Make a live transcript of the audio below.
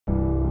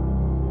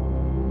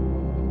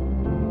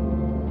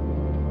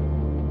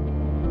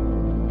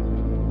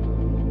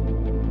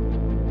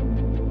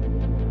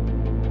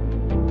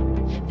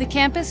The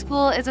campus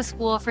school is a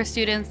school for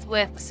students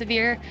with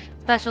severe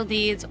special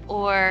needs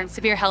or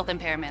severe health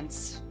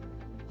impairments.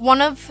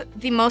 One of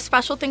the most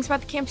special things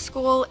about the campus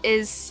school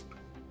is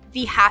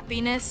the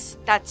happiness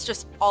that's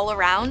just all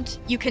around.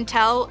 You can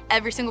tell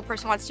every single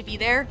person wants to be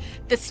there.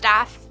 The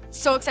staff,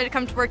 so excited to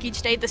come to work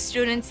each day. The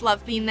students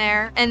love being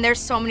there. And there's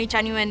so many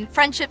genuine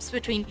friendships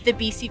between the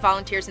BC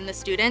volunteers and the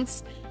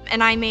students.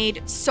 And I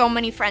made so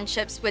many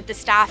friendships with the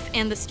staff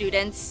and the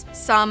students,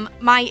 some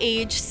my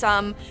age,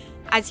 some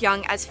as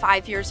young as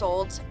 5 years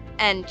old,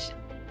 and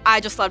I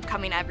just loved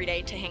coming every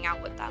day to hang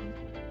out with them.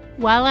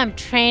 While I'm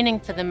training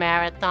for the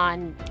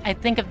marathon, I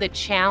think of the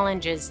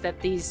challenges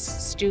that these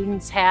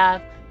students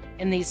have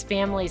and these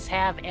families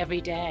have every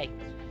day.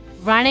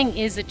 Running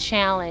is a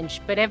challenge,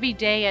 but every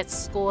day at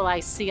school I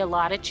see a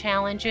lot of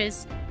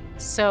challenges.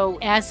 So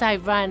as I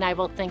run, I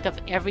will think of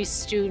every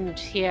student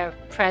here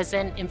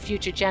present and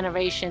future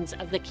generations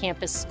of the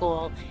campus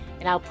school,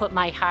 and I'll put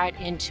my heart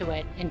into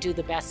it and do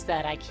the best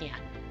that I can.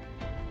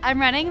 I'm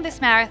running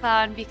this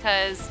marathon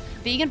because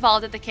being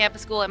involved at the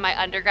campus school in my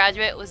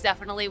undergraduate was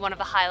definitely one of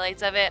the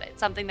highlights of it. It's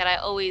something that I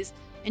always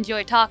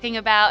enjoy talking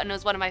about, and it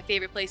was one of my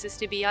favorite places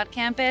to be on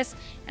campus.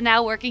 And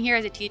now working here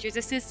as a teacher's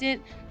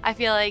assistant, I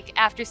feel like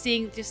after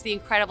seeing just the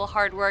incredible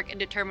hard work and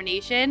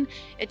determination,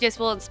 it just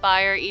will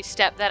inspire each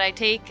step that I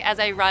take as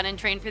I run and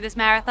train for this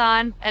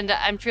marathon. And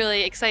I'm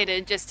truly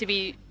excited just to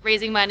be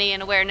raising money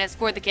and awareness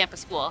for the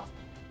campus school.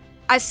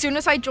 As soon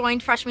as I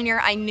joined freshman year,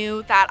 I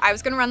knew that I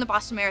was going to run the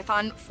Boston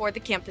Marathon for the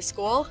campus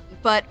school.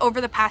 But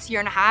over the past year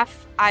and a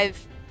half,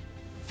 I've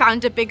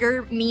found a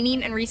bigger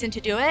meaning and reason to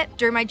do it.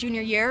 During my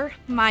junior year,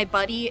 my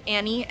buddy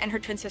Annie and her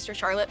twin sister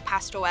Charlotte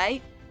passed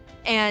away.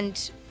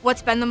 And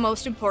what's been the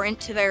most important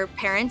to their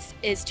parents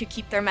is to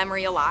keep their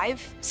memory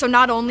alive. So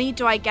not only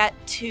do I get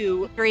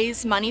to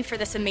raise money for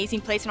this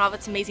amazing place and all of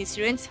its amazing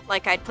students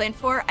like I'd planned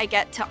for, I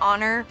get to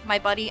honor my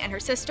buddy and her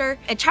sister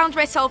and challenge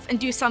myself and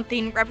do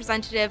something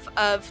representative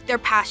of their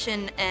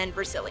passion and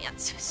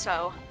resilience.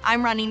 So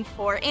I'm running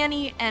for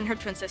Annie and her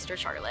twin sister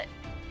Charlotte.